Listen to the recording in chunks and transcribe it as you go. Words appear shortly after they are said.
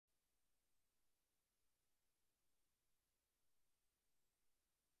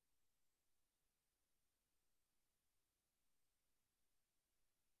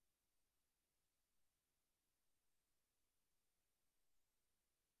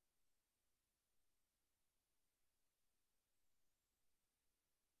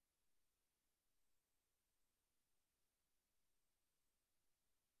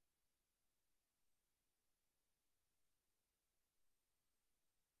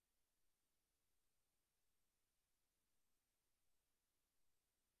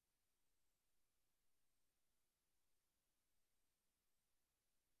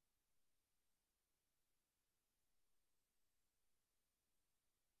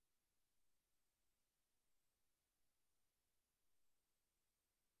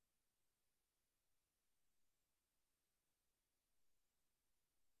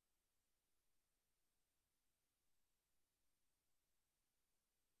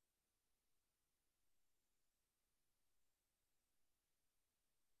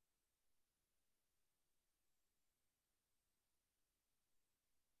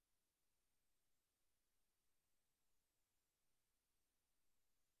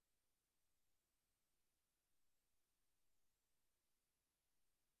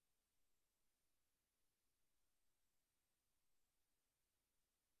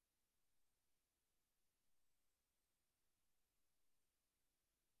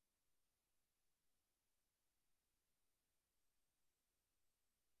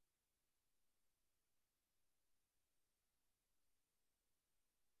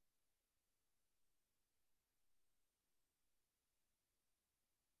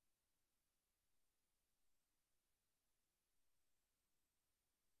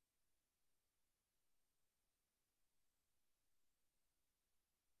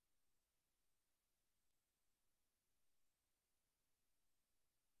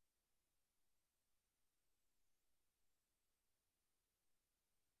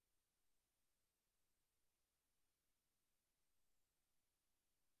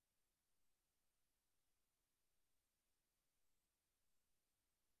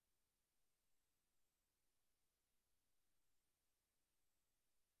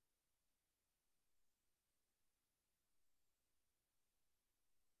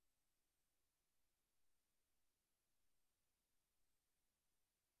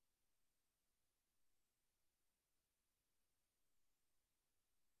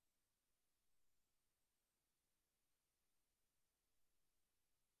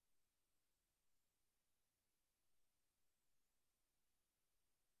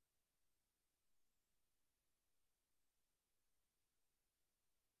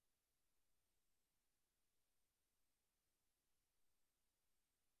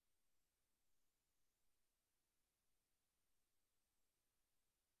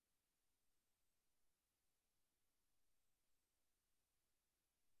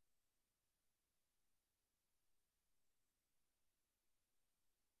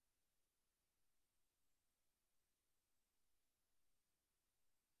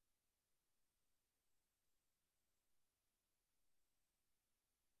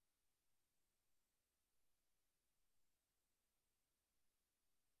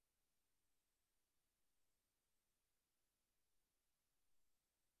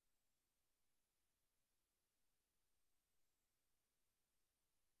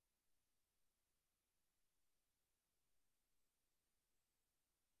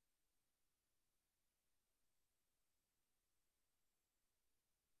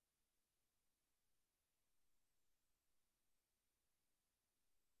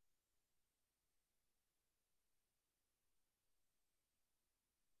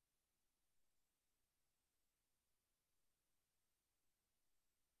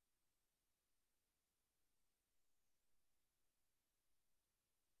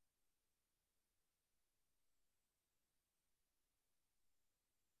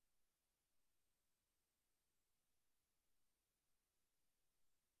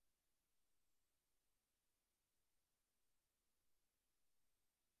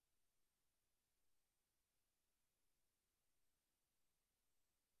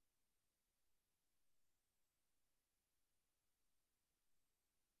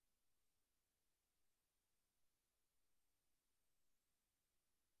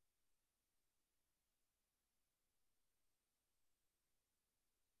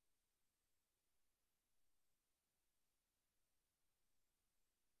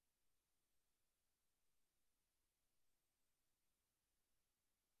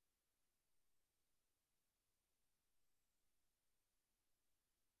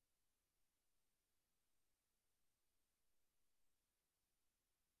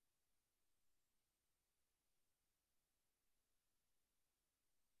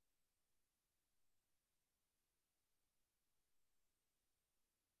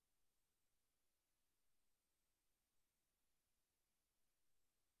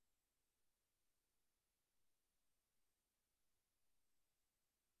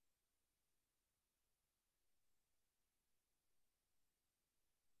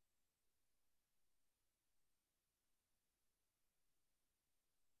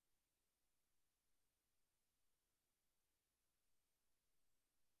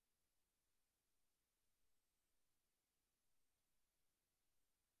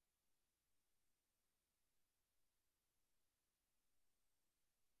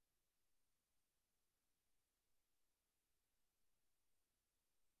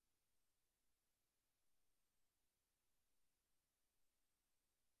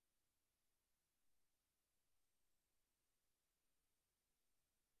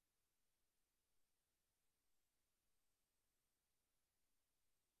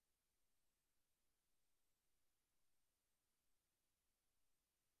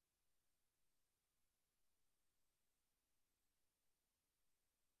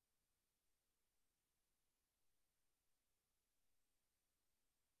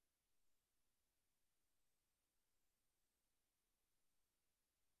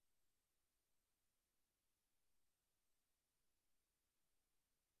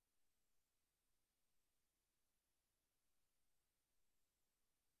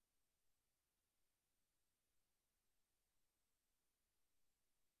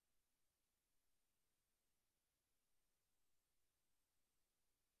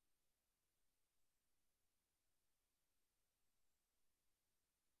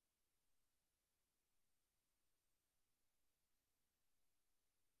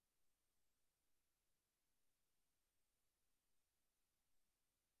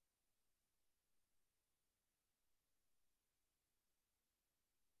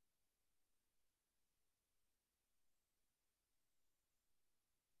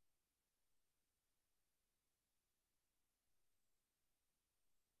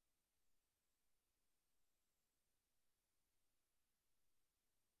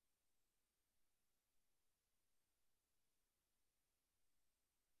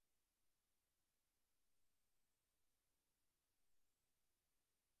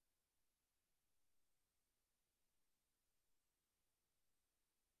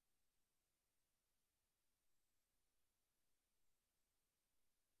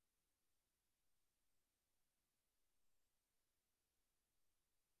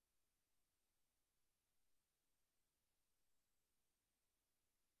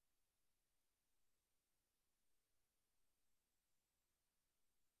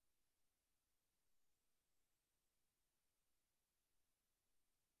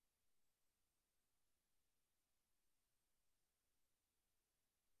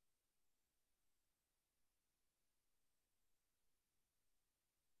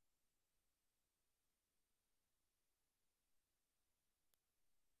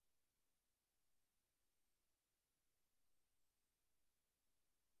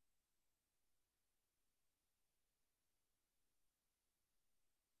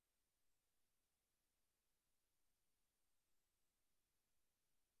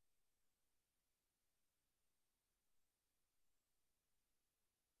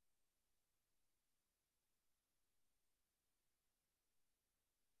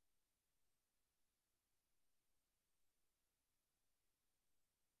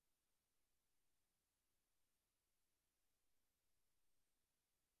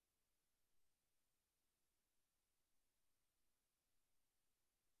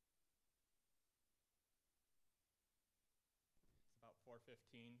4:15. I think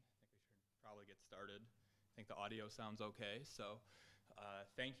we should probably get started. I think the audio sounds okay. So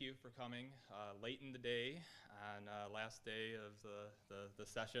thank you for coming late in the day on last day of the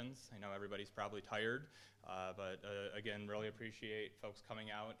sessions. I know everybody's probably tired, but again, really appreciate folks coming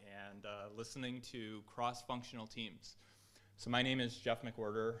out and listening to cross-functional teams. So my name is Jeff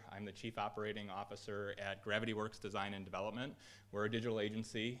McWhirter. I'm the Chief Operating Officer at Gravity Works Design and Development. We're a digital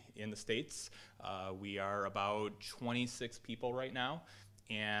agency in the States. We are about 26 people right now.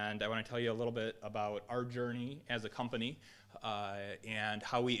 And I want to tell you a little bit about our journey as a company and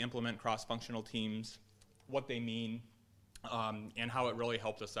how we implement cross-functional teams, what they mean, and how it really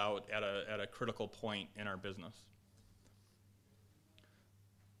helped us out at a critical point in our business.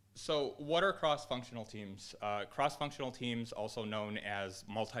 So what are cross-functional teams? Cross-functional teams, also known as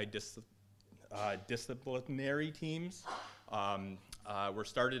multidisciplinary teams, were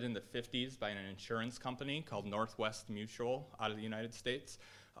started in the 50s by an insurance company called Northwest Mutual out of the United States.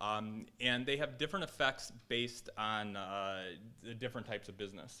 And they have different effects based on the different types of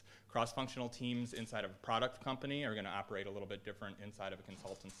business. Cross-functional teams inside of a product company are going to operate a little bit different inside of a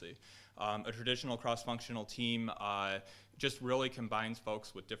consultancy. A traditional cross-functional team just really combines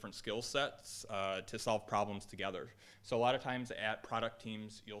folks with different skill sets to solve problems together. So a lot of times at product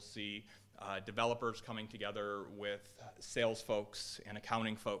teams, you'll see developers coming together with sales folks and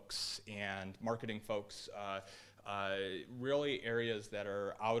accounting folks and marketing folks, really areas that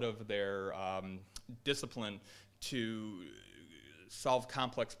are out of their discipline to solve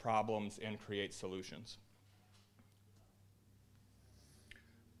complex problems and create solutions.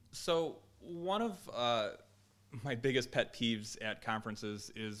 So one of my biggest pet peeves at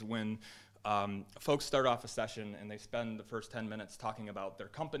conferences is when folks start off a session and they spend the first 10 minutes talking about their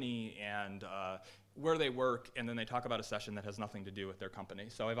company and where they work, and then they talk about a session that has nothing to do with their company.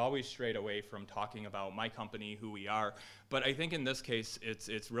 So I've always strayed away from talking about my company, who we are, but I think in this case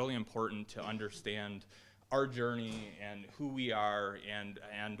it's really important to understand our journey and who we are and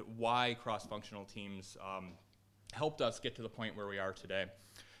why cross-functional teams helped us get to the point where we are today.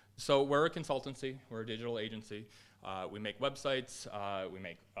 So we're a consultancy, we're a digital agency. We make websites, we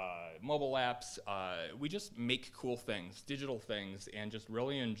make mobile apps, we just make cool things, digital things, and just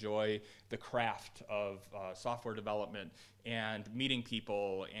really enjoy the craft of software development and meeting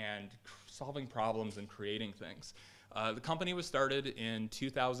people and solving problems and creating things. The company was started in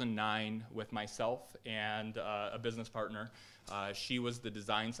 2009 with myself and a business partner. She was the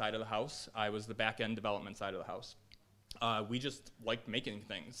design side of the house, I was the back-end development side of the house. We just liked making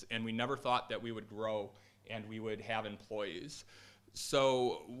things, and we never thought that we would grow and we would have employees.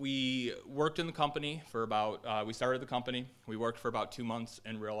 So we worked in the company for about, we started the company, we worked for about 2 months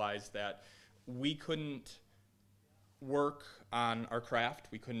and realized that we couldn't work on our craft,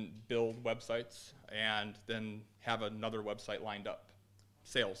 we couldn't build websites and then have another website lined up.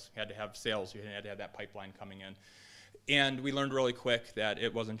 Sales, you had to have sales, you had to have that pipeline coming in. And we learned really quick that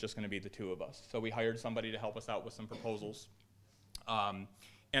it wasn't just going to be the two of us. So we hired somebody to help us out with some proposals.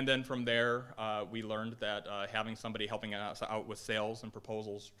 And then from there, we learned that having somebody helping us out with sales and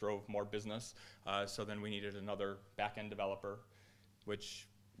proposals drove more business. So then we needed another back-end developer, which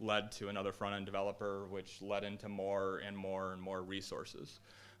led to another front-end developer, which led into more and more and more resources.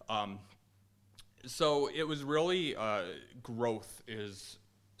 So it was really, growth is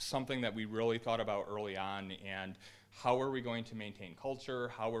something that we really thought about early on, and how are we going to maintain culture,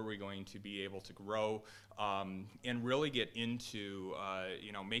 how are we going to be able to grow, and really get into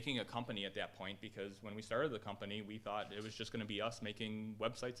making a company at that point, because when we started the company, we thought it was just going to be us making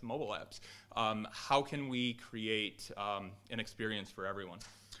websites and mobile apps. How can we create an experience for everyone?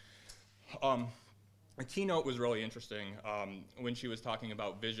 A keynote was really interesting when she was talking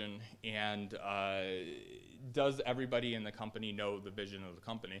about vision and does everybody in the company know the vision of the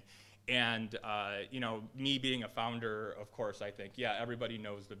company? And me being a founder, of course, I think, yeah, everybody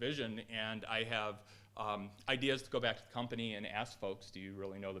knows the vision, and I have ideas to go back to the company and ask folks, do you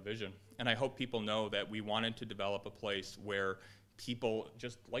really know the vision? And I hope people know that we wanted to develop a place where people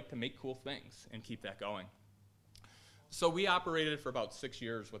just like to make cool things and keep that going. So we operated for about 6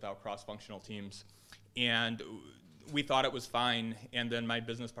 years without cross-functional teams, and we thought it was fine, and then my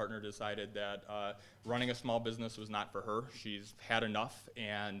business partner decided that running a small business was not for her. She's had enough,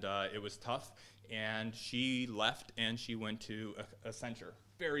 and it was tough, and she left and she went to Accenture,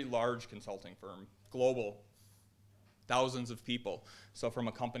 very large consulting firm, global, thousands of people. So from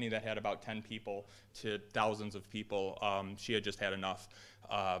a company that had about 10 people to thousands of people, she had just had enough.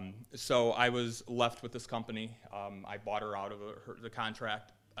 So I was left with this company. I bought her out of the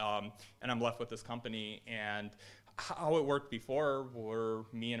contract. And I'm left with this company, and How it worked before were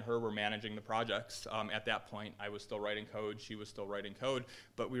me and her were managing the projects. At that point, I was still writing code, she was still writing code,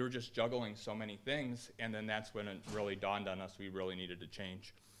 but we were just juggling so many things, and then that's when it really dawned on us we really needed to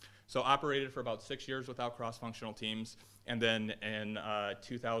change. So operated for about 6 years without cross-functional teams, and then in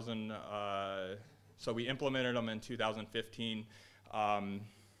 2000, so we implemented them in 2015,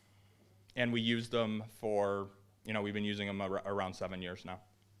 and we used them for, we've been using them around 7 years now.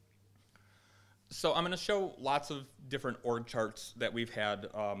 So I'm going to show lots of different org charts that we've had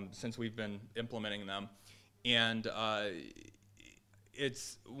since we've been implementing them, and I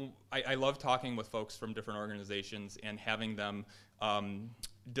love talking with folks from different organizations and having them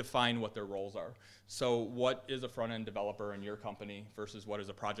define what their roles are. So what is a front-end developer in your company versus what is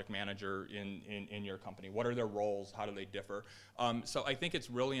a project manager in your company? What are their roles? How do they differ? So I think it's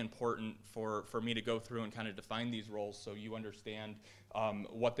really important for me to go through and kind of define these roles so you understand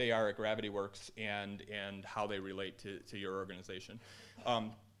what they are at Gravity Works and how they relate to your organization.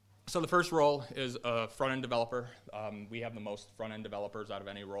 So the first role is a front-end developer. We have the most front-end developers out of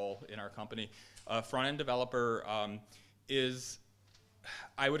any role in our company. A front-end developer is,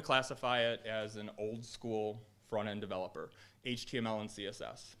 I would classify it as an old school front-end developer, HTML and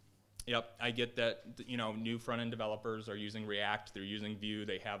CSS. Yep, I get that, new front-end developers are using React, they're using Vue,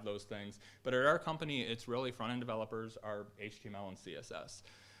 they have those things. But at our company, it's really front-end developers are HTML and CSS.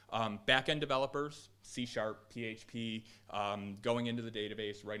 Back-end developers, C#, PHP, going into the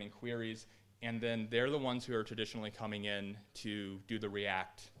database, writing queries, and then they're the ones who are traditionally coming in to do the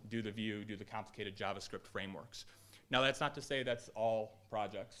React, do the Vue, do the complicated JavaScript frameworks. Now that's not to say that's all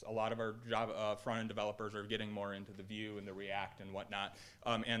projects. A lot of our front-end developers are getting more into the Vue and the React and whatnot,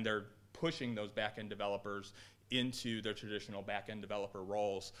 and they're pushing those back-end developers into their traditional back-end developer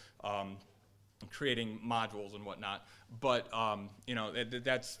roles, creating modules and whatnot. But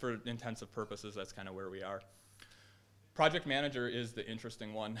that's for intensive purposes, that's kind of where we are. Project manager is the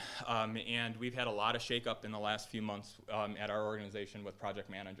interesting one, and we've had a lot of shakeup in the last few months at our organization with project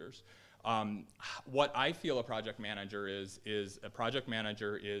managers. What I feel a project manager is a project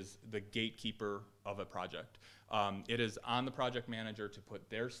manager is the gatekeeper of a project. It is on the project manager to put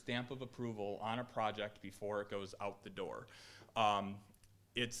their stamp of approval on a project before it goes out the door.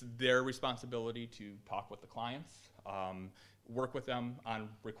 It's their responsibility to talk with the clients, work with them on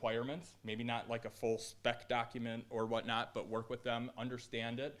requirements, maybe not like a full spec document or whatnot, but work with them,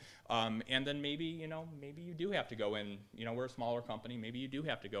 understand it, and then maybe you do have to go in, we're a smaller company, maybe you do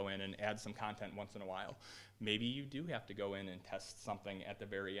have to go in and add some content once in a while. Maybe you do have to go in and test something at the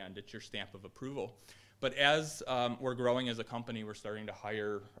very end. It's your stamp of approval. But as we're growing as a company, we're starting to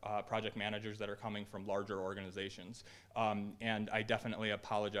hire project managers that are coming from larger organizations. And I definitely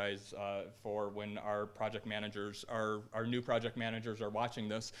apologize for when our project managers, our new project managers are watching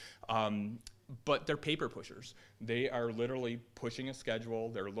this, but they're paper pushers. They are literally pushing a schedule,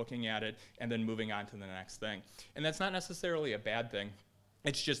 they're looking at it, and then moving on to the next thing. And that's not necessarily a bad thing.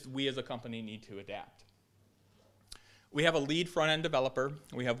 It's just we as a company need to adapt. We have a lead front-end developer.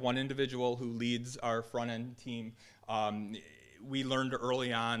 We have one individual who leads our front-end team. We learned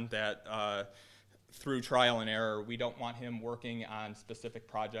early on that through trial and error, we don't want him working on specific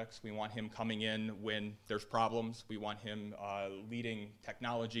projects. We want him coming in when there's problems. We want him leading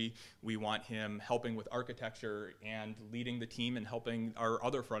technology. We want him helping with architecture and leading the team and helping our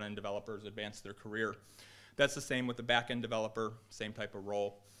other front-end developers advance their career. That's the same with the back-end developer, same type of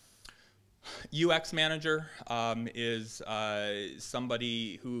role. UX manager is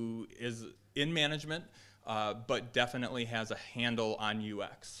somebody who is in management, but definitely has a handle on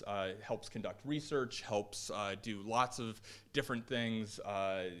UX. Helps conduct research, helps do lots of different things,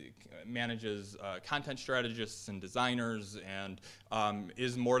 manages content strategists and designers, and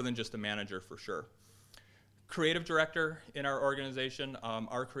is more than just a manager for sure. Creative director in our organization,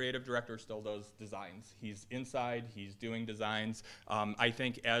 our creative director still does designs. He's inside, he's doing designs. I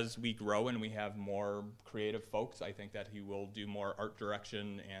think as we grow and we have more creative folks, I think that he will do more art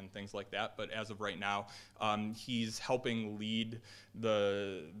direction and things like that. But as of right now, he's helping lead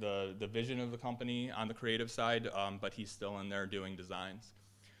the vision of the company on the creative side, but he's still in there doing designs.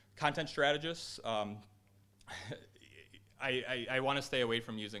 Content strategists, I want to stay away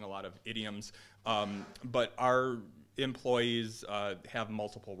from using a lot of idioms, but our employees have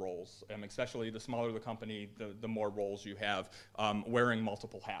multiple roles, especially the smaller the company, the more roles you have, wearing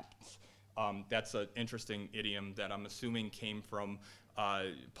multiple hats. That's an interesting idiom that I'm assuming came from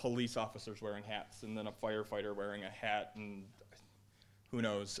police officers wearing hats and then a firefighter wearing a hat, and who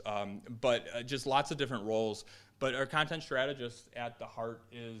knows, but just lots of different roles. But our content strategist at the heart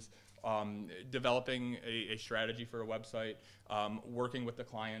is developing a strategy for a website, working with the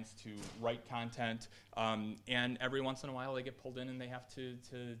clients to write content, and every once in a while they get pulled in and they have to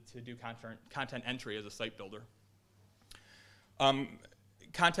do content entry as a site builder.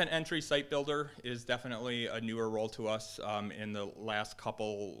 Content entry site builder is definitely a newer role to us in the last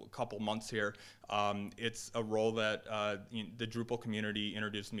couple months here. It's a role that the Drupal community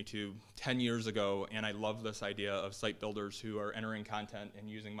introduced me to 10 years ago, and I love this idea of site builders who are entering content and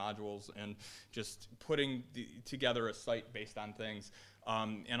using modules and just putting together a site based on things.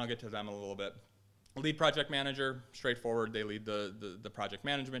 And I'll get to them a little bit. Lead project manager, straightforward, they lead the project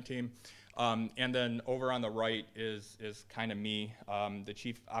management team. And then over on the right is kind of me, the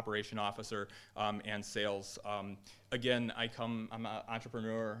chief operation officer and sales. Again, I'm an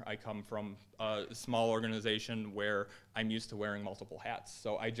entrepreneur. I come from a small organization where I'm used to wearing multiple hats.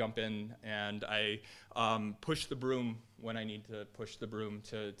 So I jump in and I push the broom when I need to push the broom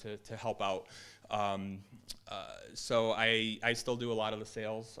to help out. So I still do a lot of the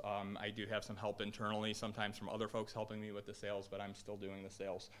sales. I do have some help internally, sometimes from other folks helping me with the sales, but I'm still doing the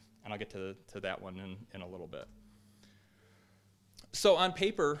sales. And I'll get to that one in a little bit. So on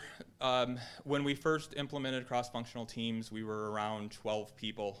paper, when we first implemented cross-functional teams, we were around 12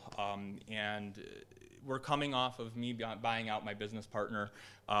 people. And we're coming off of me buying out my business partner.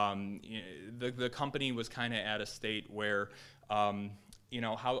 The company was kind of at a state where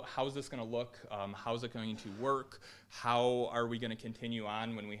how is this going to look? How is it going to work? How are we going to continue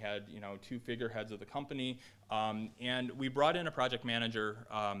on when we had, two figureheads of the company? And we brought in a project manager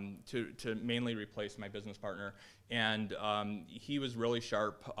to mainly replace my business partner. And he was really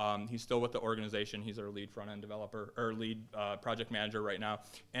sharp. He's still with the organization. He's our lead front-end developer, or lead project manager right now.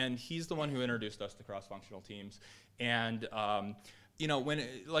 And he's the one who introduced us to cross-functional teams. And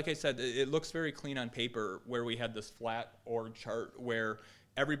like I said, it looks very clean on paper where we had this flat org chart where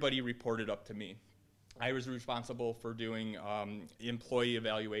everybody reported up to me. I was responsible for doing employee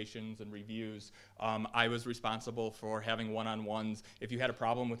evaluations and reviews. I was responsible for having one-on-ones. If you had a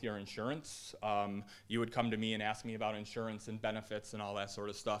problem with your insurance, you would come to me and ask me about insurance and benefits and all that sort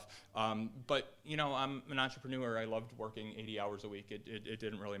of stuff. But I'm an entrepreneur. I loved working 80 hours a week. It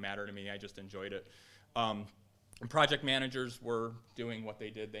didn't really matter to me. I just enjoyed it. Project managers were doing what they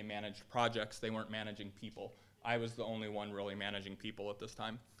did. They managed projects. They weren't managing people. I was the only one really managing people at this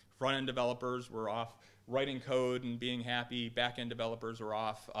time. Front-end developers were off writing code and being happy. Back-end developers were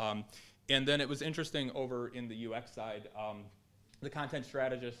off. And then it was interesting over in the UX side, the content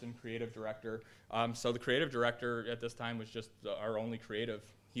strategist and creative director. So the creative director at this time was just our only creative.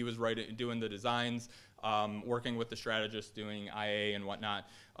 He was doing the designs, working with the strategist, doing IA and whatnot.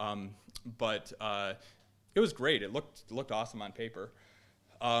 But it was great. It looked awesome on paper.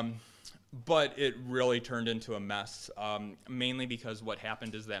 But it really turned into a mess, mainly because what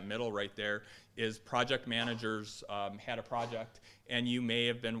happened is that middle right there is project managers had a project, and you may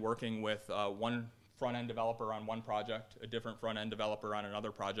have been working with one front-end developer on one project, a different front-end developer on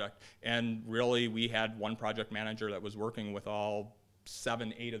another project, and really we had one project manager that was working with all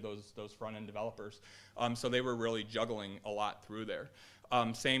 7, 8 of those front-end developers. So they were really juggling a lot through there.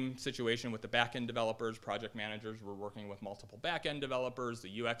 Same situation with the back-end developers. Project managers were working with multiple back-end developers.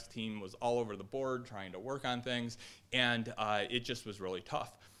 The UX team was all over the board trying to work on things, and it just was really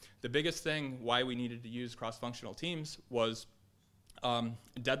tough. The biggest thing why we needed to use cross-functional teams was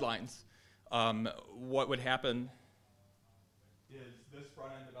deadlines. What would happen is this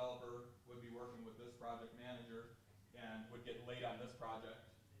front-end developer would be working with this project manager and would get late on this project,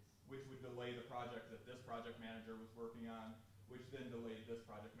 which would delay the project that this project manager was working on, which then delayed this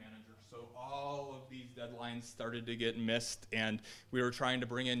project manager. So all of these deadlines started to get missed, and we were trying to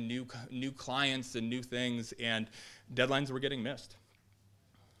bring in new clients and new things, and deadlines were getting missed.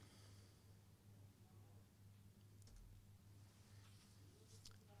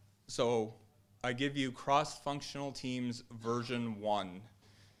 So I give you cross-functional teams version 1.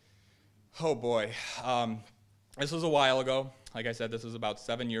 Oh boy. This was a while ago. Like I said, this was about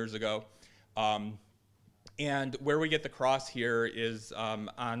 7 years ago. And where we get the cross here is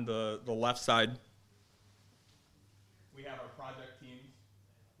on the left side. We have our project teams,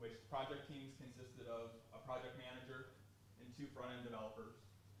 which project teams consisted of a project manager and 2 front-end developers.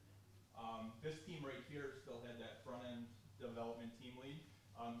 This team right here still had that front-end development team lead.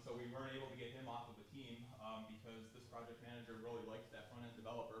 So we weren't able to get him off of the team because this project manager really liked that front-end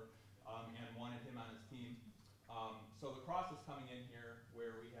developer and wanted him on his team. So the cross is coming in here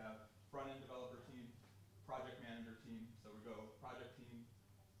where we have front-end developer team, project manager team. So we go project team,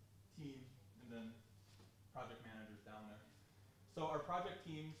 and then project managers down there. So our project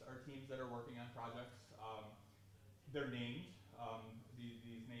teams are teams that are working on projects. They're named.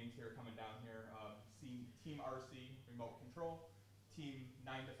 These names here Team RC, remote control. Team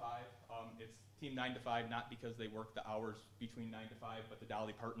 9 to 5. It's Team 9 to 5 not because they work the hours between 9 to 5, but the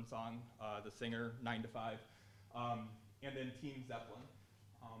Dolly Parton song, the singer, 9 to 5. And then Team Zeppelin.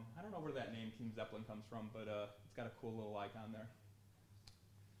 I don't know where that name Team Zeppelin comes from, but it's got a cool little icon there.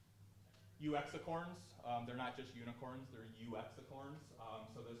 UXicorns, they're not just unicorns, they're UXicorns.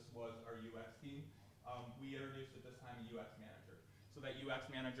 So this was our UX team. We introduced at this time a UX manager. So that UX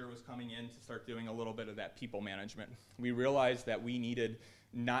manager was coming in to start doing a little bit of that people management. We realized that we needed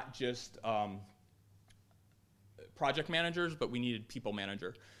not just project managers, but we needed people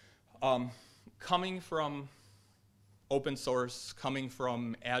manager. Coming from open source, coming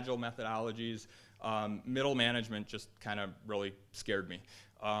from agile methodologies, middle management just kind of really scared me.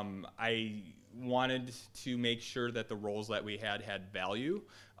 I wanted to make sure that the roles that we had value,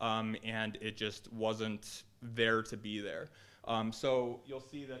 and it just wasn't there to be there. So you'll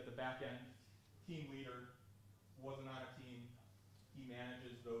see that the back-end team leader wasn't on a team. He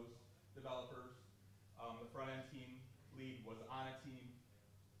manages those developers. The front-end team lead was on a team.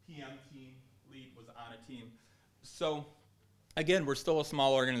 PM team lead was on a team. So again, we're still a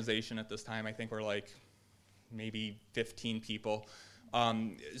small organization at this time. I think we're like maybe 15 people.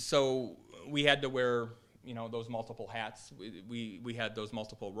 So we had to wear, you know, those multiple hats. We had those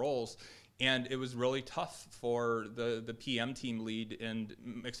multiple roles, and it was really tough for the PM team lead, and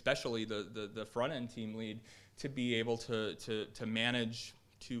especially the front end team lead, to be able to manage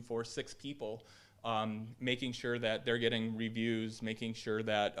 2, 4, 6 people, making sure that they're getting reviews, making sure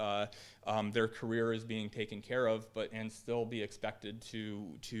that their career is being taken care of, and still be expected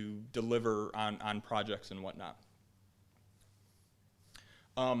to deliver on projects and whatnot.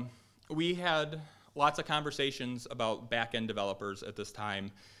 We had lots of conversations about back-end developers at this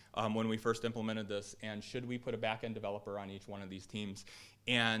time when we first implemented this, and should we put a back-end developer on each one of these teams?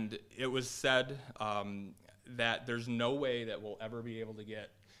 And it was said that there's no way that we'll ever be able to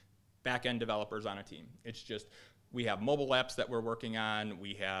get back-end developers on a team. It's just, we have mobile apps that we're working on,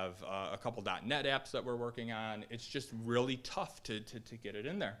 we have a couple .NET apps that we're working on. It's just really tough to get it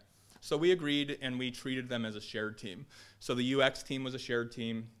in there. So we agreed, and we treated them as a shared team. So the UX team was a shared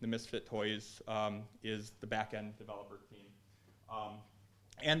team. The Misfit Toys is the back-end developer team.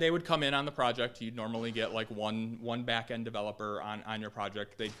 And they would come in on the project. You'd normally get like one back-end developer on your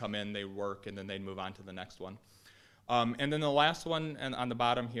project. They'd come in, they'd work, and then they'd move on to the next one. And then the last one, and on the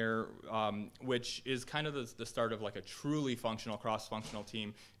bottom here, which is kind of the start of like a truly functional, cross-functional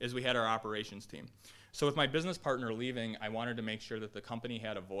team, is we had our operations team. So with my business partner leaving, I wanted to make sure that the company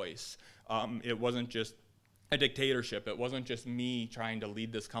had a voice. It wasn't just a dictatorship. It wasn't just me trying to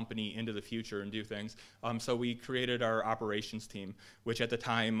lead this company into the future and do things. So we created our operations team, which at the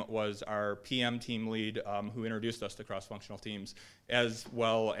time was our PM team lead, who introduced us to cross-functional teams, as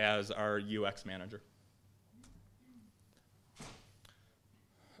well as our UX manager.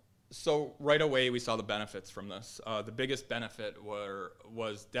 So right away, we saw the benefits from this. The biggest benefit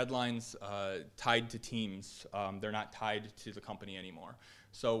was deadlines tied to teams. They're not tied to the company anymore.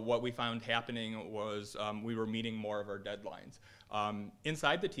 So what we found happening was we were meeting more of our deadlines.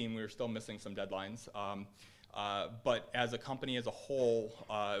 Inside the team, we were still missing some deadlines. But as a company as a whole,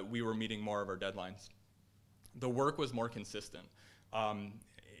 we were meeting more of our deadlines. The work was more consistent.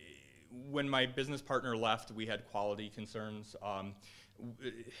 When my business partner left, we had quality concerns.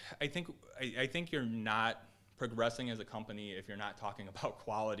 I think you're not progressing as a company if you're not talking about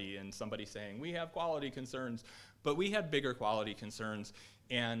quality and somebody saying, we have quality concerns, but we had bigger quality concerns,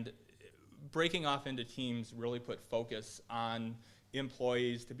 and breaking off into teams really put focus on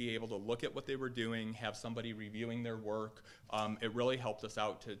employees to be able to look at what they were doing, have somebody reviewing their work. It really helped us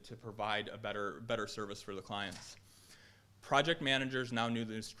out to provide a better service for the clients. Project managers now knew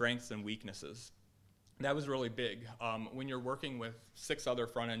their strengths and weaknesses. That was really big. When you're working with 6 other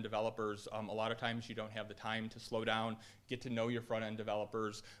front-end developers, a lot of times you don't have the time to slow down, get to know your front-end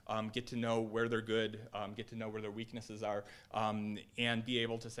developers, get to know where they're good, get to know where their weaknesses are, and be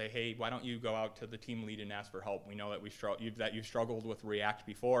able to say, hey, why don't you go out to the team lead and ask for help? We know that you've struggled with React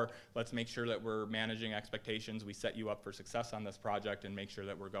before. Let's make sure that we're managing expectations. We set you up for success on this project and make sure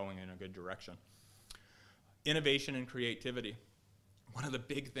that we're going in a good direction. Innovation and creativity. One of the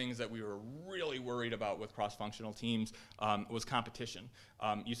big things that we were really worried about with cross-functional teams was competition.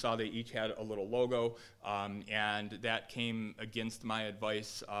 You saw they each had a little logo, and that came against my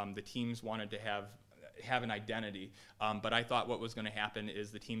advice. The teams wanted to have have an identity. But I thought what was going to happen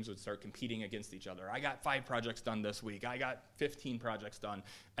is the teams would start competing against each other. I got 5 projects done this week. I got 15 projects done.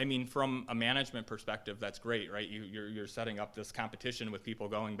 I mean, from a management perspective, that's great, right? You're setting up this competition with people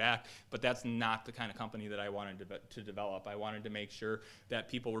going back, but that's not the kind of company that I wanted to develop. I wanted to make sure that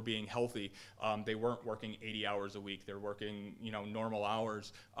people were being healthy. They weren't working 80 hours a week. They're working, normal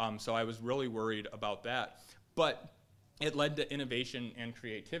hours. So I was really worried about that. But it led to innovation and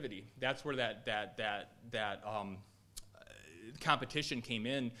creativity. That's where that competition came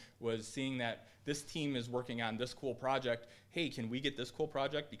in, was seeing that this team is working on this cool project. Hey, can we get this cool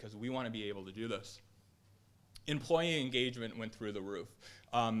project? Because we want to be able to do this. Employee engagement went through the roof.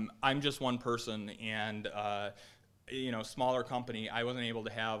 I'm just one person, and smaller company, I wasn't able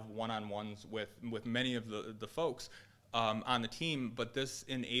to have one-on-ones with many of the folks on the team, but this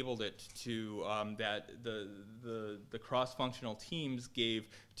enabled it to that the cross-functional teams gave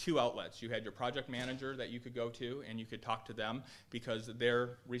 2 outlets. You had your project manager that you could go to, and you could talk to them because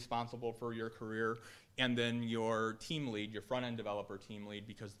they're responsible for your career, and then your team lead, your front-end developer team lead,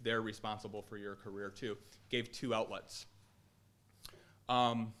 because they're responsible for your career too. Gave 2 outlets.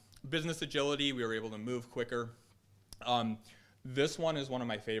 Business agility, we were able to move quicker. This one is one of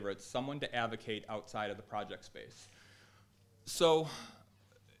my favorites, someone to advocate outside of the project space. So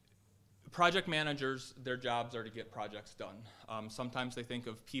project managers, their jobs are to get projects done. Sometimes they think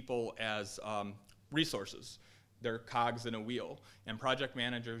of people as resources. They're cogs in a wheel. And project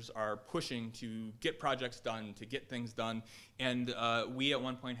managers are pushing to get projects done, to get things done. And we at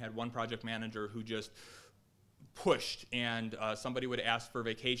one point had one project manager who just pushed, and somebody would ask for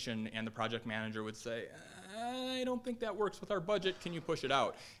vacation, and the project manager would say, I don't think that works with our budget, can you push it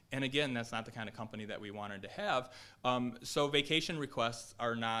out? And again, that's not the kind of company that we wanted to have. So vacation requests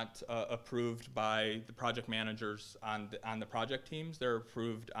are not approved by the project managers on the project teams. They're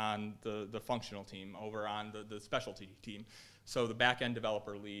approved on the functional team, over on the specialty team. So the back-end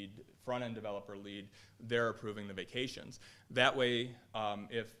developer lead, front-end developer lead, they're approving the vacations. That way,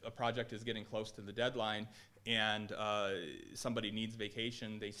 if a project is getting close to the deadline, and somebody needs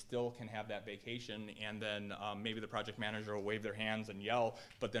vacation, they still can have that vacation, and then maybe the project manager will wave their hands and yell,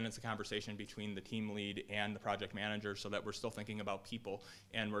 but then it's a conversation between the team lead and the project manager, so that we're still thinking about people,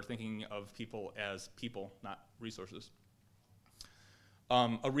 and we're thinking of people as people, not resources.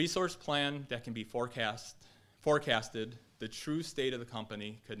 A resource plan that can be forecasted, the true state of the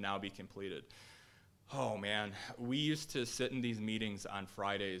company could now be completed. Oh man, we used to sit in these meetings on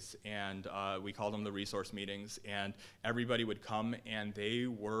Fridays, and we called them the resource meetings, and everybody would come, and they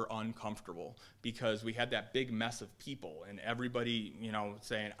were uncomfortable because we had that big mess of people, and everybody,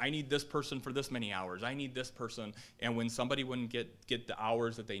 saying, I need this person for this many hours, I need this person, and when somebody wouldn't get the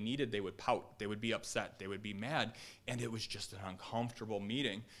hours that they needed, they would pout, they would be upset, they would be mad, and it was just an uncomfortable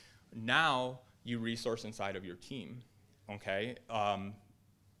meeting. Now, you resource inside of your team, okay?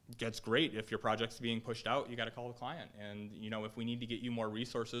 That's great. If your project's being pushed out, you got to call the client. And if we need to get you more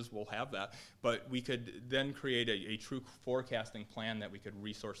resources, we'll have that. But we could then create a true forecasting plan that we could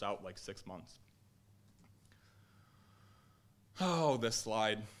resource out like 6 months. Oh, this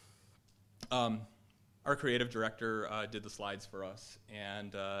slide. Our creative director did the slides for us,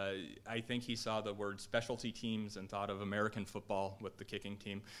 and I think he saw the word specialty teams and thought of American football with the kicking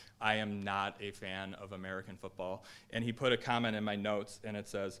team. I am not a fan of American football. And he put a comment in my notes, and it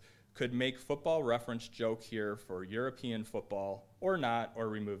says, could make football reference joke here for European football, or not, or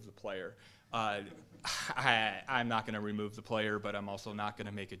remove the player. I'm not going to remove the player, but I'm also not going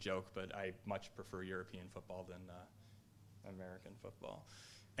to make a joke, but I much prefer European football than American football.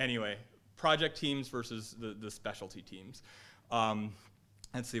 Anyway, project teams versus the specialty teams.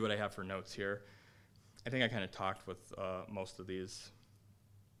 Let's see what I have for notes here. I think I kind of talked with most of these.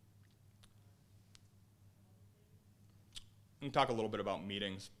 I'm going to talk a little bit about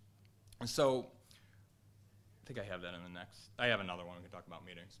meetings. So I think I have that in the next. I have another one we can talk about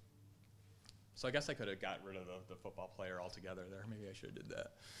meetings. So I guess I could have got rid of the football player altogether there. Maybe I should have did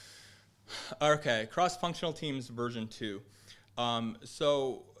that. Okay, cross-functional teams version 2.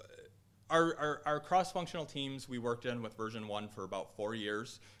 So our cross-functional teams we worked in with version 1 for about 4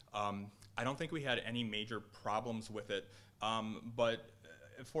 years. I don't think we had any major problems with it, but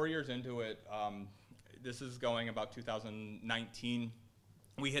 4 years into it, this is going about 2019,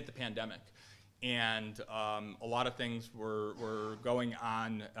 we hit the pandemic. And a lot of things were going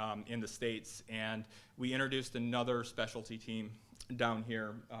on in the States, and we introduced another specialty team down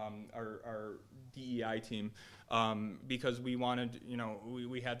here, our DEI team, because we wanted,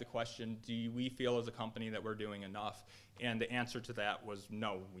 we had the question, do we feel as a company that we're doing enough? And the answer to that was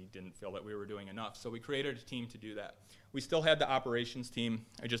no, we didn't feel that we were doing enough. So we created a team to do that. We still had the operations team.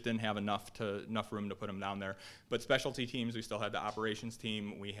 I just didn't have enough room to put them down there. But specialty teams, we still had the operations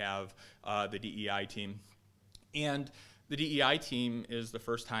team. We have the DEI team. And the DEI team is the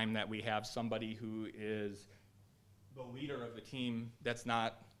first time that we have somebody who is the leader of the team that's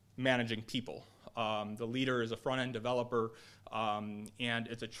not managing people. The leader is a front-end developer, and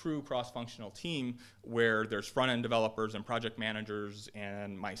it's a true cross-functional team where there's front-end developers and project managers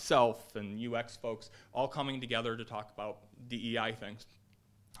and myself and UX folks all coming together to talk about DEI things.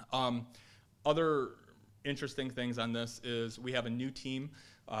 Other interesting things on this is we have a new team,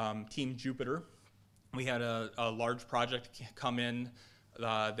 Team Jupiter. We had a large project come in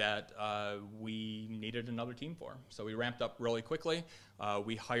that we needed another team for. So we ramped up really quickly.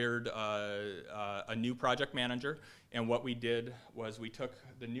 We hired a new project manager, and what we did was we took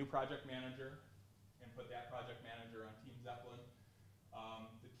the new project manager and put that project manager on Team Zeppelin.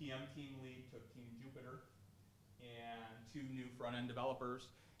 The PM team lead took Team Jupiter and 2 new front-end developers.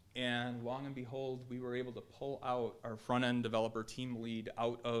 And long and behold, we were able to pull out our front-end developer team lead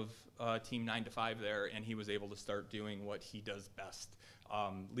out of Team 9 to 5 there, and he was able to start doing what he does best,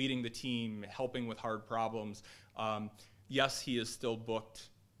 leading the team, helping with hard problems. Yes, he is still booked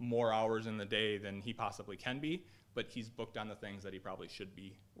more hours in the day than he possibly can be, but he's booked on the things that he probably should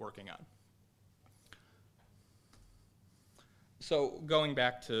be working on. So going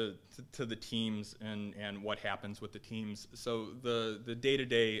back to the teams and what happens with the teams. So the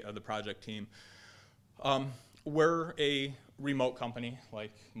day-to-day of the project team, we're a remote company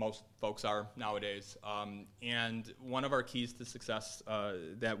like most folks are nowadays. And one of our keys to success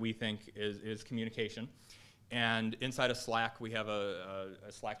that we think is communication. And inside of Slack, we have a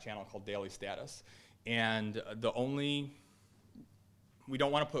Slack channel called Daily Status. And we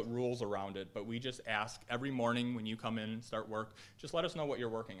don't want to put rules around it, but we just ask every morning when you come in and start work, just let us know what you're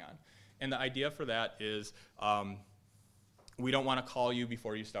working on. And the idea for that is we don't want to call you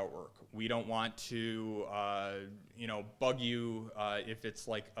before you start work. We don't want to bug you if it's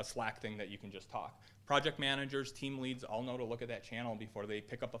like a Slack thing that you can just talk. Project managers, team leads all know to look at that channel before they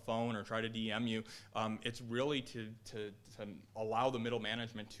pick up a phone or try to DM you. It's really to allow the middle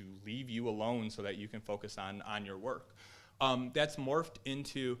management to leave you alone so that you can focus on your work. That's morphed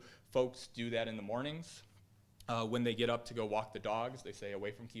into folks do that in the mornings. When they get up to go walk the dogs, they say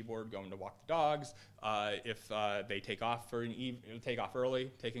away from keyboard, going to walk the dogs. If they take off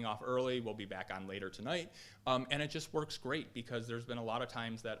early, taking off early, we'll be back on later tonight. And it just works great because there's been a lot of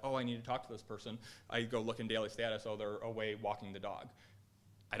times that, oh, I need to talk to this person. I go look in Daily Status, oh, they're away walking the dog.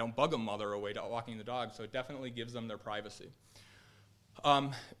 I don't bug them while they're away walking the dog, so it definitely gives them their privacy.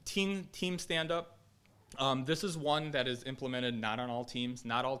 Team stand-up. This is one that is implemented not on all teams.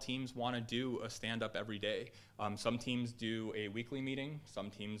 Not all teams want to do a stand-up every day. Some teams do a weekly meeting. Some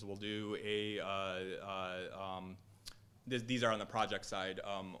teams will do these are on the project side.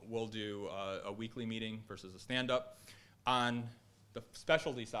 We'll do a weekly meeting versus a stand-up. On the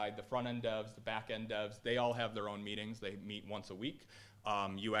specialty side, the front-end devs, the back-end devs, they all have their own meetings. They meet once a week.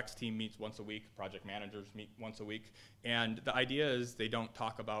 UX team meets once a week. Project managers meet once a week. And the idea is they don't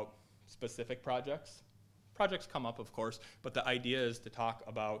talk about specific projects. Projects come up, of course, but the idea is to talk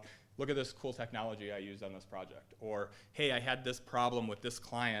about, look at this cool technology I used on this project, or hey, I had this problem with this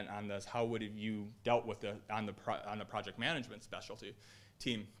client on this. How would have you dealt with it on the project management specialty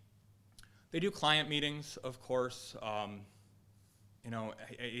team? They do client meetings, of course. I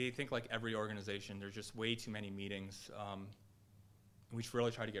think like every organization, there's just way too many meetings. We should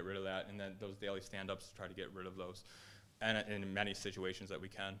really try to get rid of that, and then those daily stand-ups try to get rid of those, and in many situations that we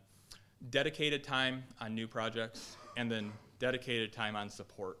can. Dedicated time on new projects, and then dedicated time on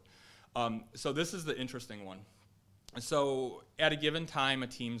support. So this is the interesting one. So at a given time,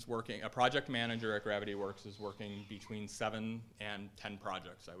 a project manager at Gravity Works is working between 7 and 10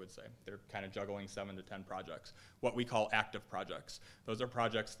 projects, I would say. They're kind of juggling 7 to 10 projects, what we call active projects. Those are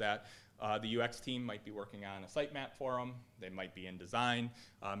projects that the UX team might be working on a sitemap for them. They might be in design.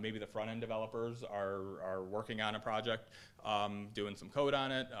 Maybe the front-end developers are working on a project, doing some code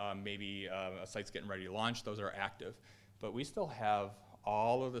on it. Maybe a site's getting ready to launch. Those are active. But we still have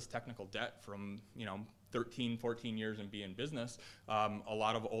all of this technical debt from 13, 14 years in being business. A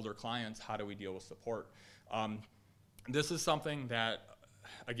lot of older clients, how do we deal with support? This is something that,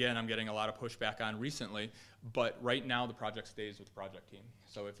 again, I'm getting a lot of pushback on recently, but right now the project stays with the project team.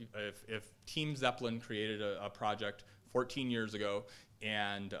 So if Team Zeppelin created a project 14 years ago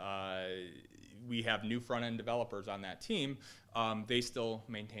and we have new front-end developers on that team, they still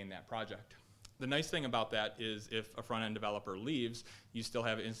maintain that project. The nice thing about that is if a front-end developer leaves, you still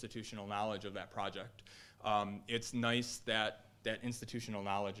have institutional knowledge of that project. It's nice that that institutional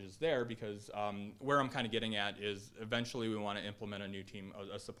knowledge is there because where I'm kind of getting at is eventually we want to implement a new team,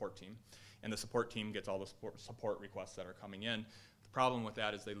 a support team. And the support team gets all the support requests that are coming in. The problem with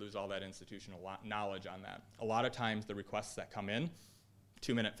that is they lose all that institutional knowledge on that. A lot of times the requests that come in,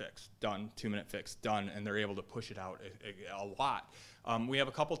 2-minute fix, done, 2-minute fix, done, and they're able to push it out a lot. We have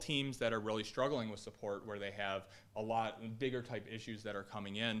a couple teams that are really struggling with support where they have a lot bigger type issues that are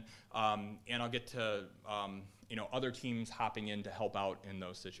coming in, and I'll get to other teams hopping in to help out in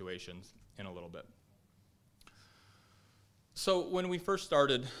those situations in a little bit. So when we first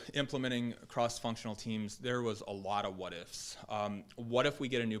started implementing cross-functional teams, there was a lot of what ifs. What if we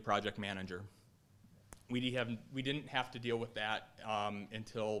get a new project manager? We didn't have to deal with that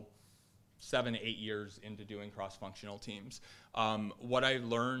until 7 to 8 years into doing cross-functional teams. What I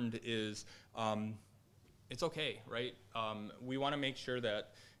learned is it's okay, right? We want to make sure that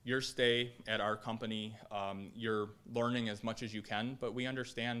your stay at our company, you're learning as much as you can, but we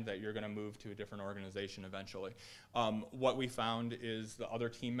understand that you're going to move to a different organization eventually. What we found is the other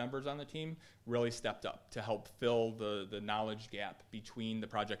team members on the team really stepped up to help fill the knowledge gap between the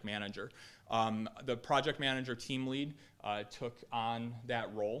project manager. The project manager team lead took on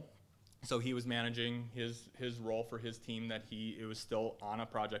that role. So he was managing his role for his team that it was still on a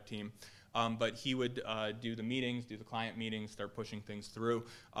project team. But he would do the meetings, do the client meetings, start pushing things through.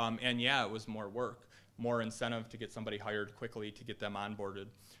 And yeah, it was more work, more incentive to get somebody hired quickly to get them onboarded.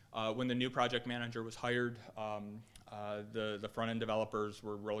 When the new project manager was hired, the front-end developers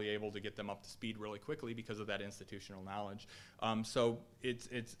were really able to get them up to speed really quickly because of that institutional knowledge. So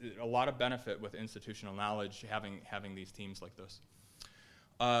it's a lot of benefit with institutional knowledge having these teams like this.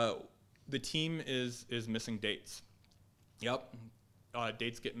 The team is missing dates. Yep.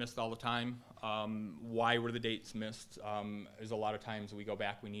 Dates get missed all the time. Why were the dates missed? Is a lot of times we go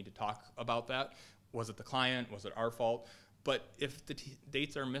back, we need to talk about that. Was it the client? Was it our fault? But if the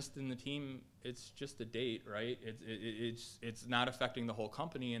dates are missed in the team, it's just a date, right? It's not affecting the whole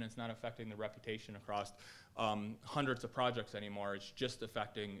company, and it's not affecting the reputation across hundreds of projects anymore. It's just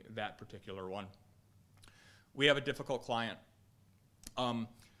affecting that particular one. We have a difficult client.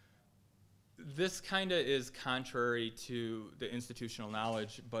 This kind of is contrary to the institutional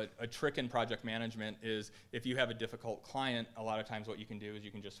knowledge, but a trick in project management is if you have a difficult client, a lot of times what you can do is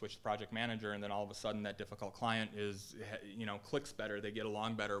you can just switch the project manager, and then all of a sudden that difficult client clicks better, they get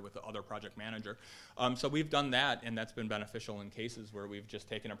along better with the other project manager. So we've done that, and that's been beneficial in cases where we've just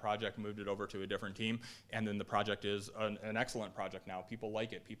taken a project, moved it over to a different team, and then the project is an excellent project now. People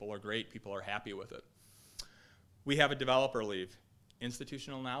like it, people are great, people are happy with it. We have a developer leave.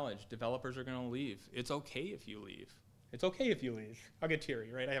 Institutional knowledge, developers are going to leave. It's okay if you leave. It's okay if you leave. I'll get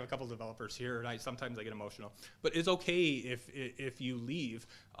teary, right? I have a couple developers here, and sometimes I get emotional. But it's okay if you leave.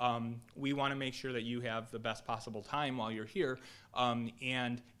 We want to make sure that you have the best possible time while you're here.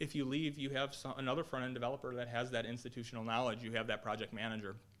 And if you leave, you have another front-end developer that has that institutional knowledge. You have that project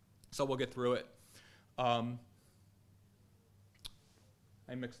manager. So we'll get through it. I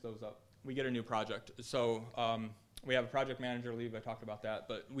mixed those up. We get a new project. So we have a project manager leave, I talked about that,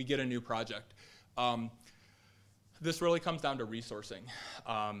 but we get a new project. This really comes down to resourcing.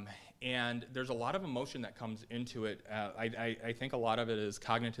 And there's a lot of emotion that comes into it. I think a lot of it is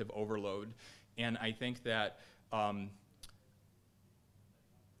cognitive overload. And I think that the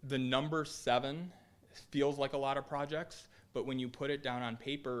number 7 feels like a lot of projects, but when you put it down on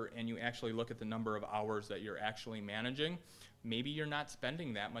paper and you actually look at the number of hours that you're actually managing, maybe you're not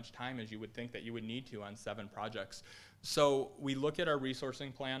spending that much time as you would think that you would need to on 7 projects. So we look at our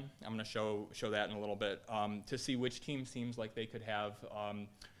resourcing plan. I'm going to show that in a little bit to see which team seems like they could have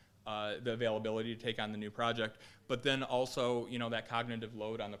the availability to take on the new project. But then also, that cognitive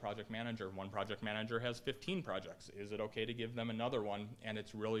load on the project manager. One project manager has 15 projects. Is it okay to give them another one? And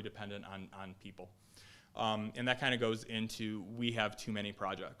it's really dependent on people. And that kind of goes into we have too many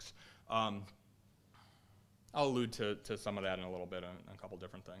projects. I'll allude to some of that in a little bit on a couple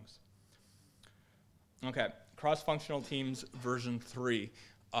different things. Okay, cross-functional teams version 3.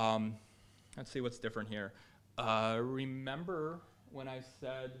 Let's see what's different here. Remember when I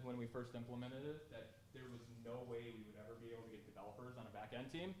said when we first implemented it that there was no way we would ever be able to get developers on a back-end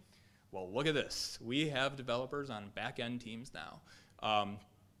team? Well, look at this. We have developers on back-end teams now.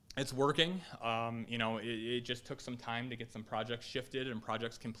 It's working. It just took some time to get some projects shifted and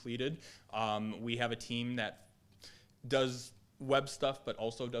projects completed. We have a team that does web stuff but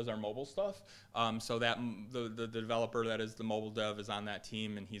also does our mobile stuff. So that the developer that is the mobile dev is on that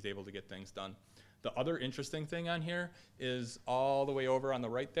team, and he's able to get things done. The other interesting thing on here is all the way over on the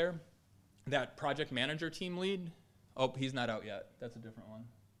right there. That project manager team lead, oh, he's not out yet. That's a different one.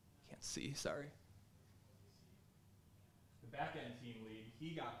 Can't see, sorry. The back-end team lead,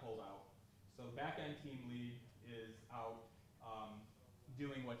 he got pulled out. So the back-end team lead is out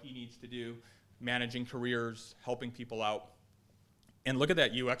doing what he needs to do, managing careers, helping people out. And look at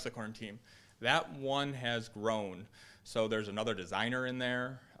that UXicorn team. That one has grown. So there's another designer in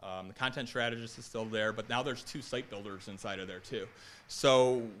there. The content strategist is still there, but now there's 2 site builders inside of there too.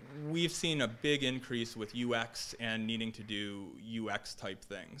 So we've seen a big increase with UX and needing to do UX type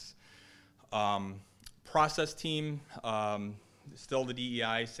things. Process team, still the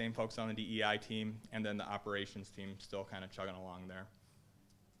DEI, same folks on the DEI team, and then the operations team still kind of chugging along there.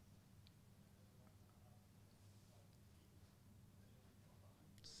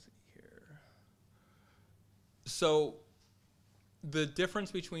 Let's see here. So the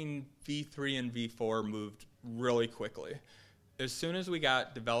difference between V3 and V4 moved really quickly. As soon as we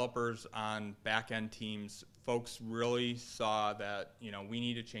got developers on back-end teams, folks really saw that, you know, we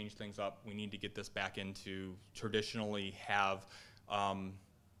need to change things up. We need to get this back into traditionally have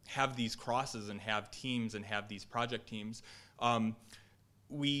these crosses and have teams and have these project teams.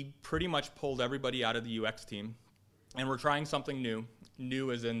 We pretty much pulled everybody out of the UX team, and we're trying something new.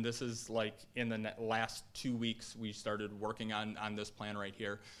 New as in this is like in the last 2 weeks we started working on this plan right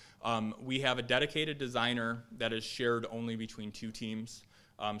here. We have a dedicated designer that is shared only between 2 teams.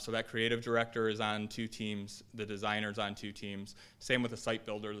 So that creative director is on 2 teams, the designer's on 2 teams. Same with the site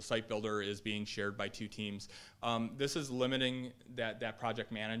builder. The site builder is being shared by 2 teams. This is limiting that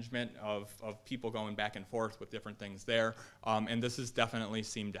project management of people going back and forth with different things there. And this has definitely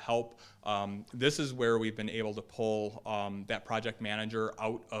seemed to help. This is where we've been able to pull that project manager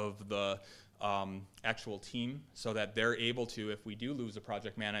out of the actual team so that they're able to, if we do lose a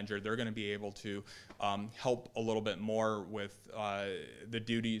project manager, they're going to be able to help a little bit more with the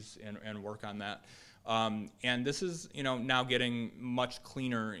duties and work on that. And this is, you know, now getting much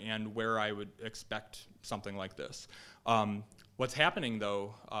cleaner and where I would expect something like this. What's happening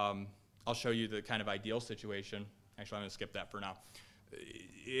though, I'll show you the kind of ideal situation. Actually, I'm going to skip that for now.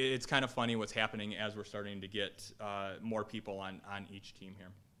 It's kind of funny what's happening as we're starting to get more people on each team here.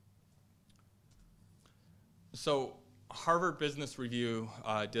 So Harvard Business Review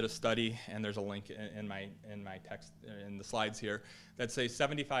did a study, and there's a link in my text in the slides here, that say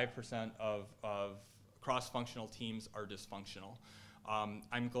 75% of cross-functional teams are dysfunctional.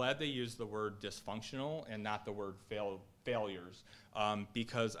 I'm glad they used the word dysfunctional and not the word failures,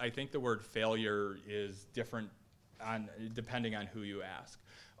 because I think the word failure is different depending on who you ask.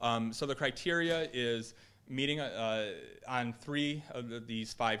 So the criteria is meeting on 3 of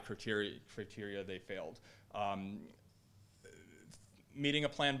these 5 criteria they failed. Meeting a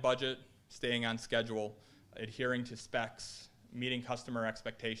planned budget, staying on schedule, adhering to specs, meeting customer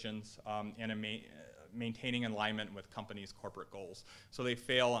expectations, and maintaining alignment with company's corporate goals. So they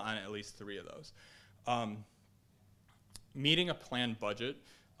fail on at least 3 of those. Meeting a planned budget,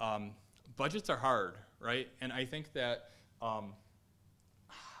 budgets are hard, right? And I think that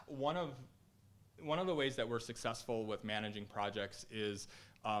one of the ways that we're successful with managing projects is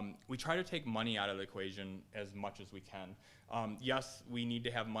we try to take money out of the equation as much as we can. Yes, we need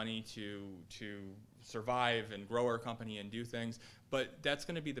to have money to survive and grow our company and do things, but that's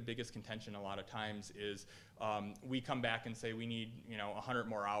going to be the biggest contention a lot of times is we come back and say we need 100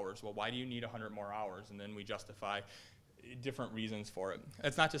 more hours. Well, why do you need 100 more hours? And then we justify different reasons for it.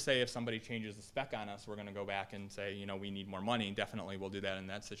 It's not to say if somebody changes the spec on us, we're going to go back and say, we need more money. Definitely we'll do that in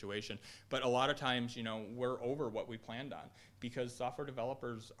that situation. But a lot of times, we're over what we planned on because software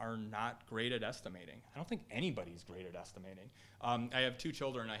developers are not great at estimating. I don't think anybody's great at estimating. I have 2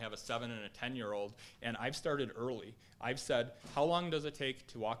 children. I have a 7 and a 10-year-old, and I've started early. I've said, how long does it take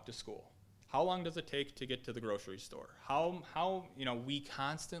to walk to school? How long does it take to get to the grocery store? How we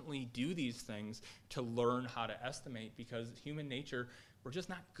constantly do these things to learn how to estimate because human nature, we're just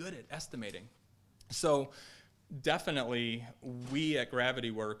not good at estimating. So definitely we at Gravity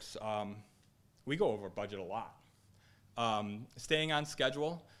Works, we go over budget a lot. Staying on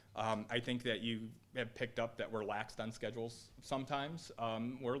schedule, I think that you have picked up that we're laxed on schedules sometimes.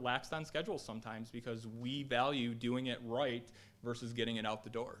 We're laxed on schedules sometimes because we value doing it right versus getting it out the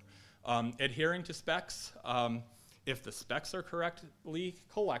door. Adhering to specs, if the specs are correctly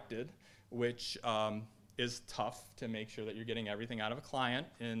collected, which is tough to make sure that you're getting everything out of a client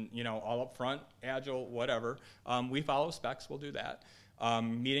and all up front, agile, whatever. We follow specs, we'll do that.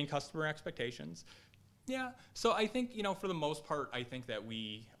 Meeting customer expectations. Yeah, so I think, for the most part, I think that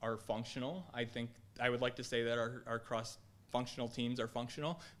we are functional. I would like to say that our cross-functional teams are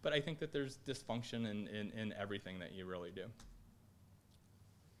functional, but I think that there's dysfunction in everything that you really do.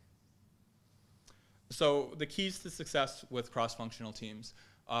 So the keys to success with cross-functional teams,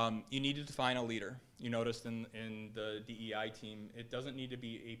 you need to define a leader. You noticed in the DEI team, it doesn't need to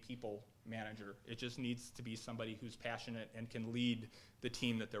be a people manager. It just needs to be somebody who's passionate and can lead the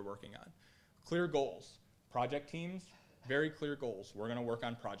team that they're working on. Clear goals. Project teams, very clear goals. We're gonna work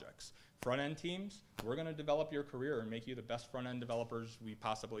on projects. Front-end teams, we're gonna develop your career and make you the best front-end developers we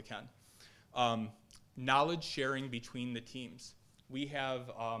possibly can. Knowledge sharing between the teams. We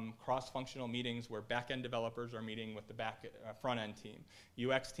have cross-functional meetings where back-end developers are meeting with the front-end team,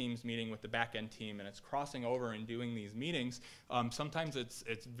 UX teams meeting with the back-end team, and it's crossing over and doing these meetings. Sometimes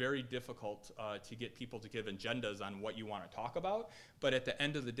it's very difficult to get people to give agendas on what you want to talk about, but at the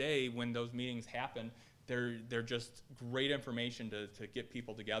end of the day, when those meetings happen, they're just great information to get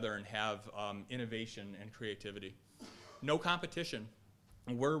people together and have innovation and creativity. No competition.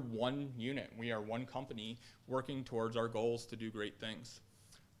 We're one unit. We are one company working towards our goals to do great things.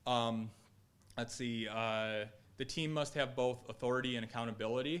 Let's see. The team must have both authority and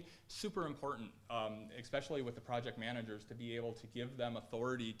accountability. Super important, especially with the project managers, to be able to give them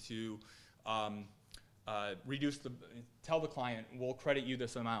authority to tell the client, we'll credit you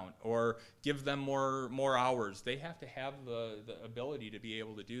this amount, or give them more hours. They have to have the ability to be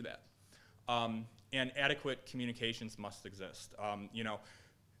able to do that. And adequate communications must exist. You know,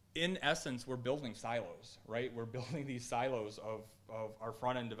 in essence, we're building silos, right? We're building these silos of our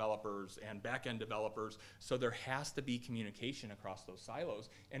front-end developers and back-end developers, so there has to be communication across those silos,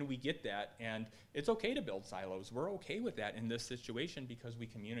 and we get that, and it's okay to build silos. We're okay with that in this situation because we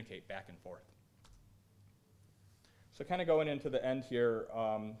communicate back and forth. So kind of going into the end here,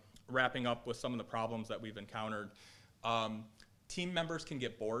 wrapping up with some of the problems that we've encountered. Team members can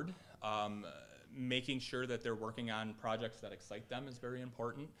get bored. Making sure that they're working on projects that excite them is very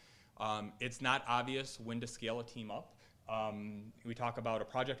important. It's not obvious when to scale a team up. We talk about a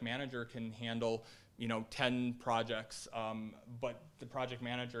project manager can handle 10 projects, but the project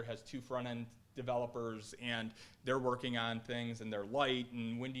manager has 2 front-end developers and they're working on things and they're light,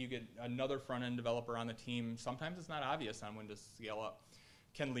 and when do you get another front-end developer on the team? Sometimes it's not obvious on when to scale up.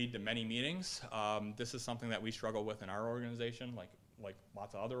 Can lead to many meetings. This is something that we struggle with in our organization, like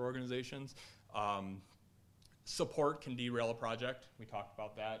lots of other organizations. Support can derail a project. We talked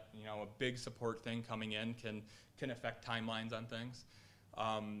about that. A big support thing coming in can affect timelines on things.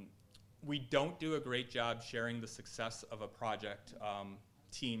 We don't do a great job sharing the success of a project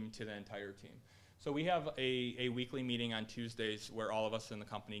team to the entire team. So we have a weekly meeting on Tuesdays where all of us in the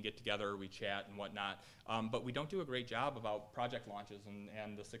company get together, we chat and whatnot, but we don't do a great job about project launches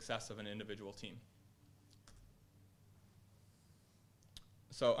and the success of an individual team.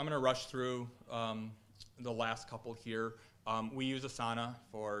 So I'm going to rush through the last couple here. We use Asana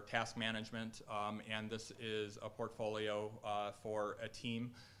for task management, and this is a portfolio for a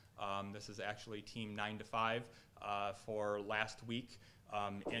team. This is actually team 9 to 5 for last week.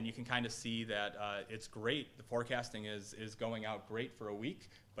 And you can kind of see that it's great. The forecasting is going out great for a week,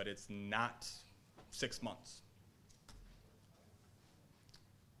 but it's not 6 months.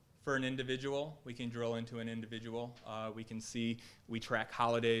 For an individual, we can drill into an individual. We can see, we track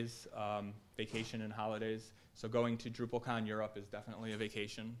holidays, vacation and holidays. So going to DrupalCon Europe is definitely a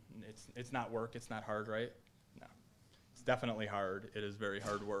vacation. It's not work, it's not hard, right? No, it's definitely hard. It is very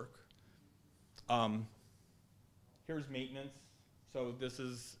hard work. Here's maintenance. So this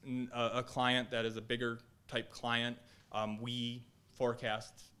is a client that is a bigger type client. We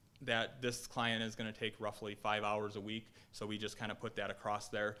forecast that this client is going to take roughly 5 hours a week, so we just kind of put that across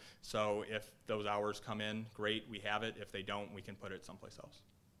there. So if those hours come in, great, we have it. If they don't, we can put it someplace else.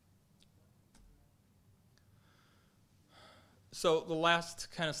 So the last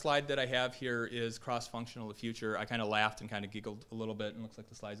kind of slide that I have here is cross-functional the future. I kind of laughed and kind of giggled a little bit, and looks like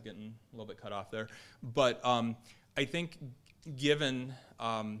the slide's getting a little bit cut off there. But I think given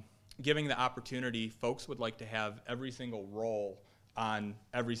the opportunity, folks would like to have every single role on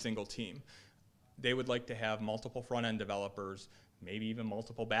every single team. They would like to have multiple front-end developers, maybe even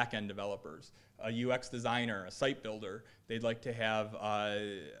multiple back-end developers, a UX designer, a site builder. They'd like to have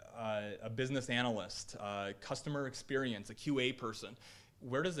a business analyst, customer experience, a QA person.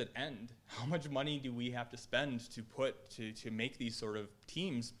 Where does it end? How much money do we have to spend to make these sort of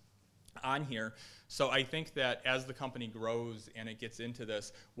teams on here? So I think that as the company grows and it gets into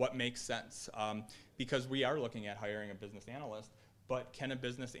this, what makes sense? Because we are looking at hiring a business analyst, but can a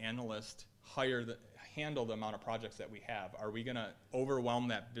business analyst handle the amount of projects that we have? Are we going to overwhelm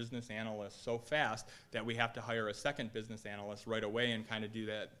that business analyst so fast that we have to hire a second business analyst right away and kind of do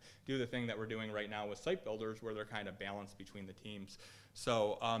the thing that we're doing right now with site builders, where they're kind of balanced between the teams?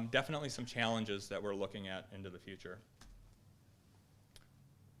 So definitely some challenges that we're looking at into the future.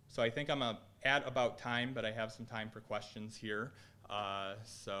 So I think I'm going to at about time, but I have some time for questions here.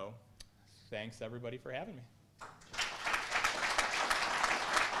 So thanks everybody for having me.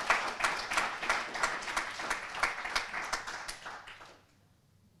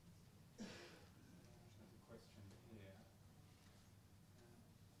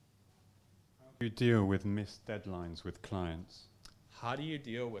 You deal with missed deadlines with clients? How do you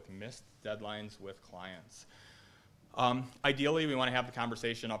deal with missed deadlines with clients? Ideally, we want to have the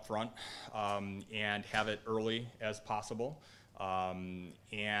conversation up front and have it early as possible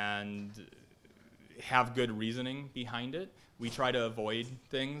and have good reasoning behind it. We try to avoid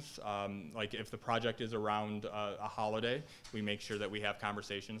things, like if the project is around a holiday, we make sure that we have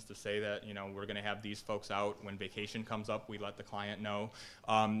conversations to say that, you know, we're going to have these folks out. When vacation comes up, we let the client know.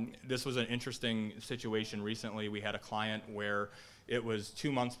 This was an interesting situation recently. We had a client where it was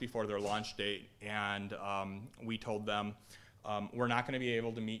 2 months before their launch date, and we told them, we're not going to be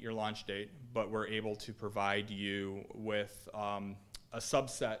able to meet your launch date, but we're able to provide you with a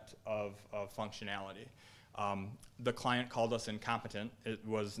subset of functionality. The client called us incompetent. It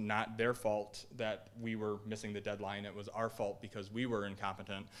was not their fault that we were missing the deadline. It was our fault because we were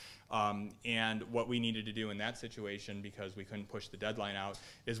incompetent. And what we needed to do in that situation, because we couldn't push the deadline out,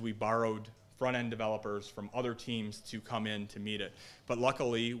 is we borrowed front-end developers from other teams to come in to meet it. But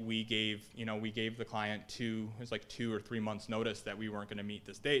luckily, we gave the client it was like 2 or 3 months notice that we weren't going to meet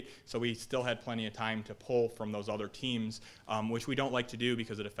this date. So we still had plenty of time to pull from those other teams, which we don't like to do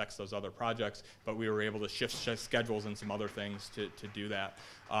because it affects those other projects. But we were able to shift schedules and some other things to do that.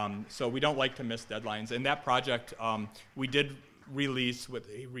 So we don't like to miss deadlines. And that project, we did release with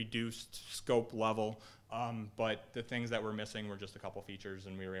a reduced scope level. But the things that were missing were just a couple features,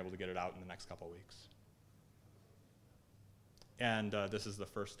 and we were able to get it out in the next couple weeks. And this is the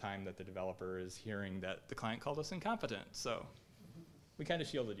first time that the developer is hearing that the client called us incompetent. So we kind of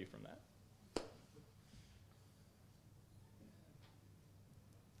shielded you from that.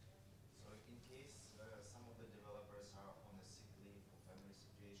 So in case some of the developers are on a sick leave or family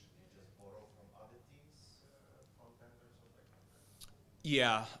situation, you just borrow from other teams, front end or something like that?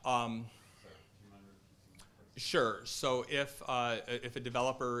 Yeah. Sure. So if a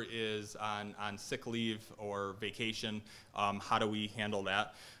developer is on sick leave or vacation, how do we handle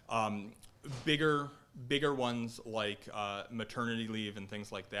that? Bigger ones like maternity leave and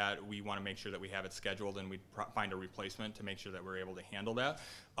things like that, we want to make sure that we have it scheduled and we find a replacement to make sure that we're able to handle that.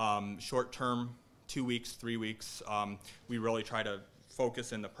 Short term, 2 weeks, 3 weeks, we really try to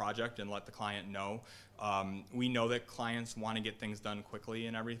focus in the project and let the client know. We know that clients want to get things done quickly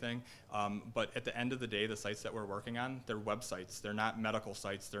and everything, but at the end of the day, the sites that we're working on, they're websites. They're not medical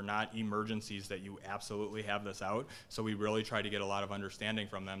sites. They're not emergencies that you absolutely have this out. So we really try to get a lot of understanding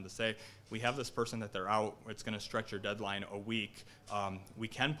from them to say, we have this person that they're out. It's going to stretch your deadline a week. We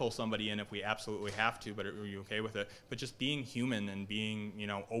can pull somebody in if we absolutely have to, but are you okay with it? But just being human and being, you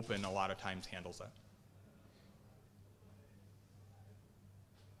know, open a lot of times handles that.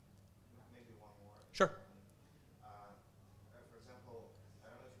 Sure. For example,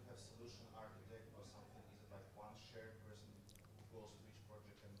 I don't know if you have solution architect or something. Is it like one shared person who goes to each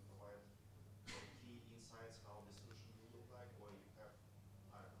project and provide key insights how the solution will look like, or you have,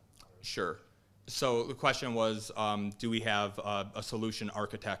 I don't know. Sure. So the question was, do we have a solution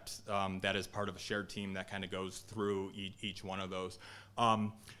architect that is part of a shared team that kind of goes through each one of those?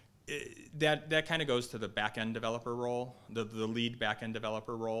 That kind of goes to the back-end developer role, the lead back-end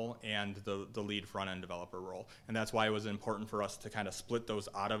developer role, and the lead front-end developer role. And that's why it was important for us to kind of split those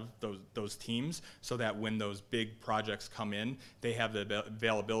out of those teams so that when those big projects come in, they have the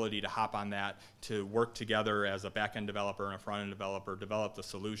availability to hop on that, to work together as a back-end developer and a front-end developer, develop the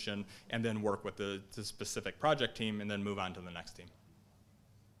solution, and then work with the specific project team, and then move on to the next team.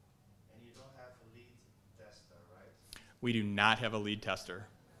 And you don't have a lead tester, right? We do not have a lead tester.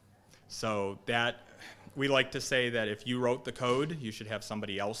 So that, we like to say that if you wrote the code, you should have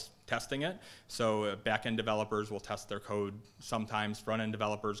somebody else testing it. So back-end developers will test their code sometimes, front-end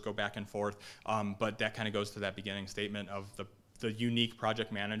developers go back and forth, but that kind of goes to that beginning statement of the unique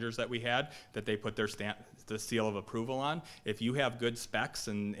project managers that we had, that they put their the seal of approval on. If you have good specs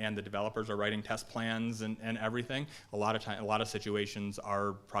and the developers are writing test plans and everything, a lot of situations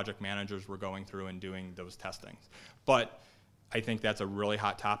our project managers were going through and doing those testings. But I think that's a really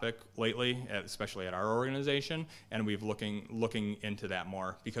hot topic lately, especially at our organization, and we've looking into that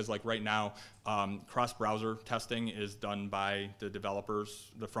more, because like right now, cross-browser testing is done by the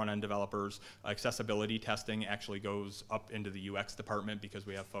developers, the front-end developers. Accessibility testing actually goes up into the UX department because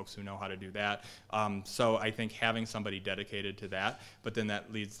we have folks who know how to do that. So I think having somebody dedicated to that, but then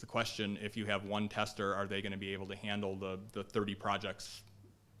that leads the question, if you have one tester, are they going to be able to handle the 30 projects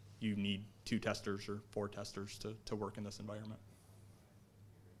you need 2 testers or 4 testers to work in this environment.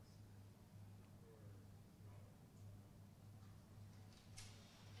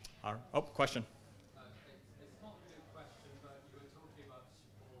 All right. Oh, question. It's not really a question, but you were talking about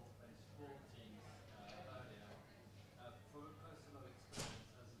support and support teams earlier. From a personal experience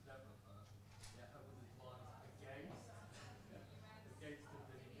as a developer, I would advise against a dedicated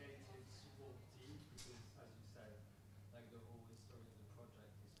support team because, as you said, like the whole history of the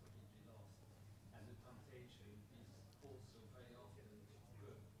project is completely lost, and the temptation is also very often to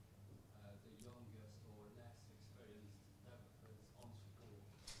put the youngest or less experienced developers on support,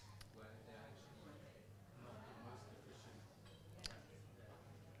 where they're actually not the most efficient.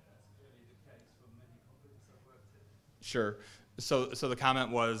 That's clearly the case for many companies I've worked in. Sure. So the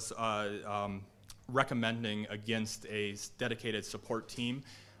comment was recommending against a dedicated support team,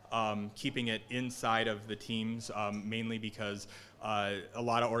 keeping it inside of the teams, mainly because a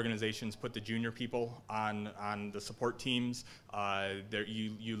lot of organizations put the junior people on the support teams.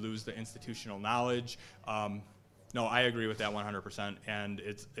 You lose the institutional knowledge. No, I agree with that 100%, and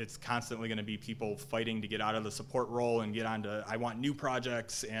it's constantly going to be people fighting to get out of the support role and get onto, I want new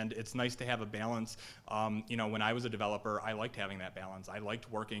projects, and it's nice to have a balance. You know, when I was a developer, I liked having that balance. I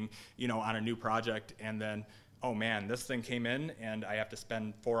liked working, you know, on a new project, and then, oh man, this thing came in, and I have to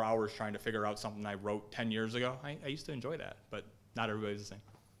spend 4 hours trying to figure out something I wrote 10 years ago. I used to enjoy that, but not everybody's the same.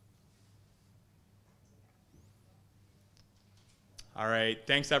 All right,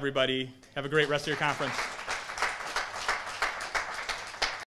 thanks everybody. Have a great rest of your conference.